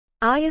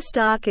Arya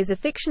Stark is a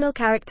fictional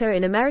character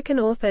in American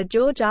author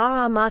George R.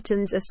 R.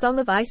 Martin's A Song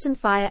of Ice and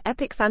Fire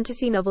epic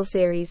fantasy novel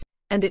series,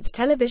 and its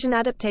television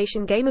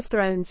adaptation Game of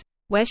Thrones,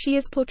 where she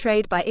is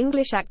portrayed by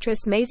English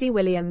actress Maisie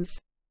Williams.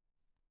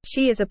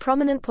 She is a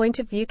prominent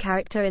point-of-view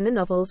character in the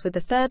novels with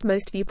the third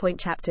most viewpoint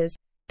chapters,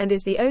 and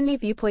is the only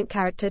viewpoint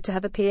character to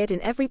have appeared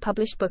in every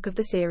published book of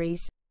the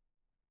series.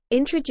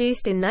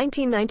 Introduced in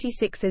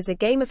 1996 as a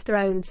Game of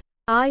Thrones,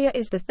 Arya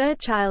is the third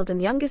child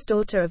and youngest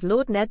daughter of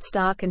Lord Ned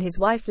Stark and his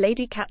wife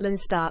Lady Catelyn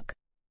Stark.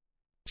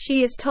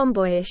 She is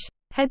tomboyish,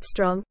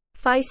 headstrong,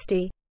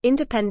 feisty,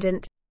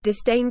 independent,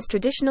 disdains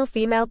traditional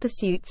female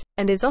pursuits,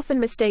 and is often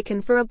mistaken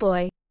for a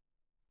boy.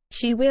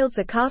 She wields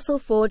a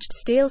castle-forged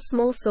steel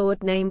small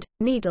sword named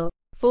Needle,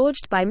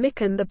 forged by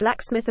Mikken the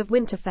blacksmith of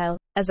Winterfell,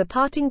 as a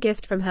parting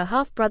gift from her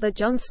half-brother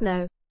Jon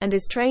Snow, and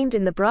is trained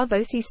in the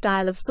Braavosi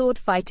style of sword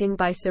fighting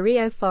by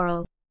Syrio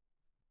Forel.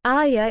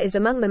 Arya is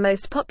among the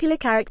most popular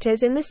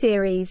characters in the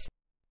series.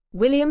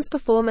 Williams'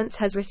 performance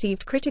has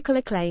received critical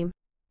acclaim.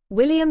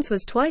 Williams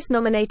was twice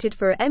nominated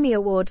for an Emmy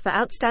Award for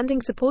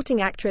Outstanding Supporting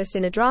Actress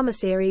in a Drama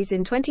Series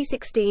in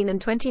 2016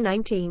 and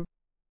 2019.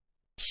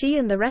 She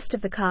and the rest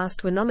of the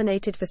cast were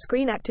nominated for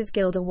Screen Actors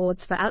Guild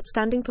Awards for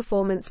Outstanding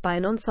Performance by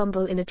an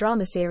Ensemble in a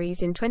Drama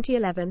Series in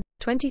 2011,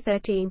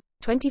 2013,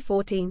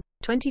 2014,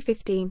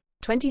 2015,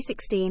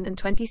 2016 and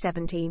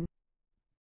 2017.